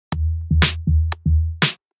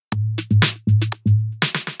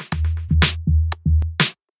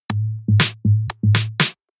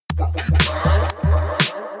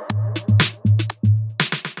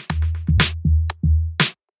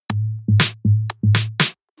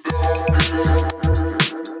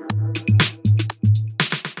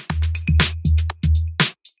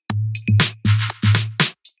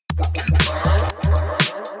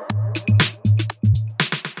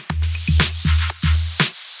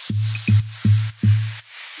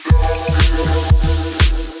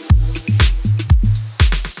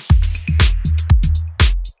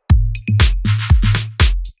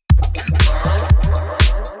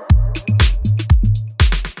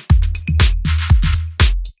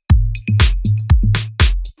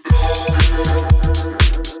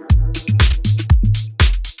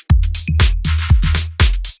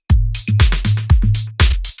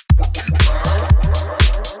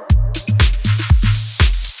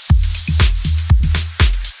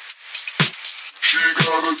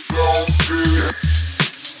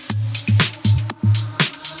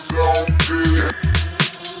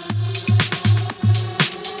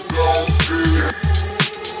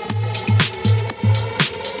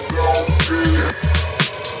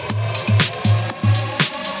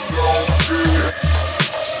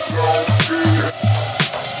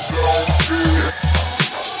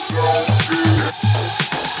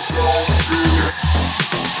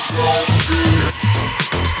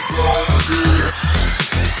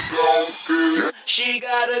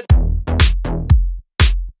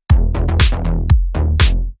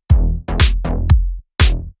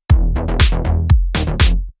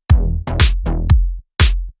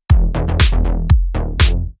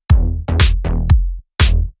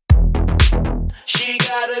She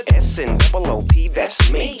got a S-N-double-O-P,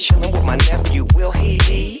 that's me. Chillin' with my nephew, Will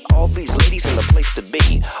he? All these ladies in the place to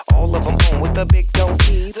be. All of them home with the big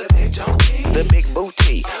donkey. The big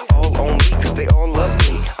booty. All on me, cause they all love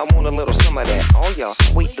me. I want a little some of that. All y'all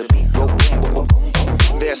sweet, the beat go boom, boom, boom,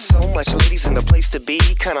 boom. There's so much ladies in the place to be.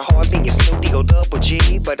 Kinda hard being Snoop Dogg, double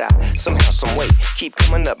G. But I somehow, some way, keep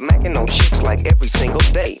coming up, macking on chicks like every single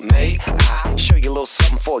day. May I show you a little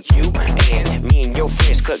something for you? And me and your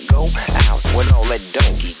friends could go out with all that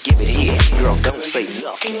donkey. Give it here, girl, don't say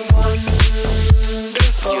nothing.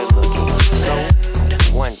 You're looking so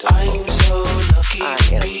wonderful. I'm so lucky I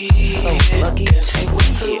to am be so lucky dancing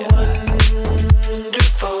with yeah. a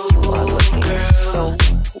wonderful You are looking girl. so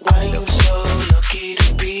I'm wonderful. so lucky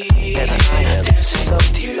to be And I am dancing so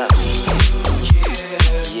with you. lucky.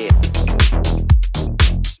 Yeah. Yeah.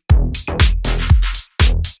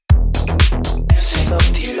 Dancing So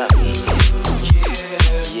with you. lucky.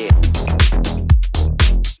 Yeah. Yeah.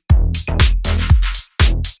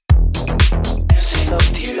 Dancing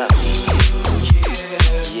with you. Lucky.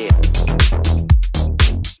 Yeah. Yeah.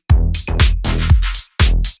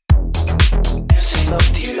 Dancing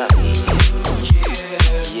with you. Lucky.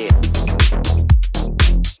 Yeah. Yeah.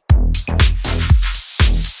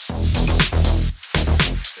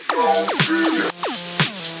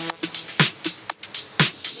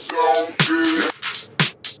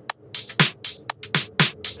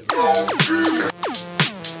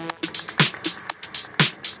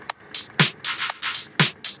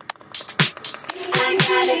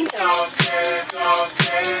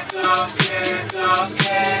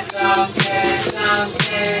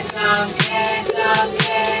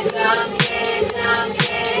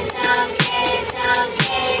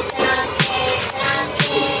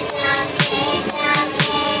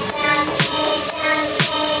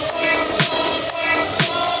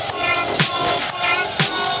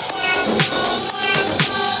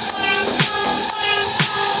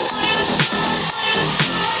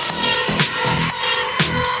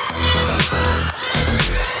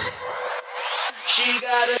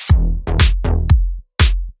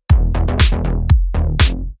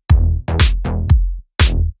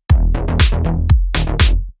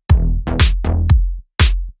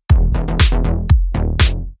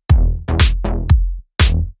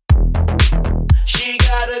 She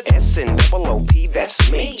got a S-N-double-O-P,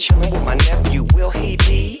 that's me. Chillin' with my nephew, Will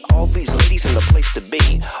he? All these ladies in the place to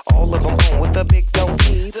be. All of them home with the big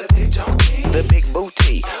donkey. The big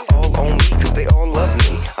booty. All on me, cause they all love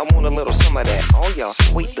me. I want a little some of that. All y'all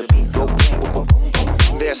sweet, the beat go boom, boom, boom,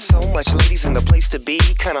 boom. There's so much ladies in the place to be.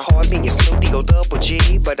 Kinda hard being Snoop Dogg, double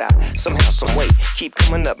G. But I somehow, some way, keep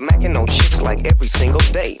coming up, macking on chicks like every single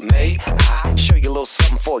day. May I show you a little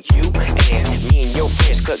something for you? And me and your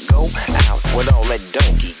friends could go out with all that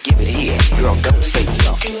donkey. Give it here, girl, don't say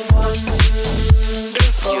nothing.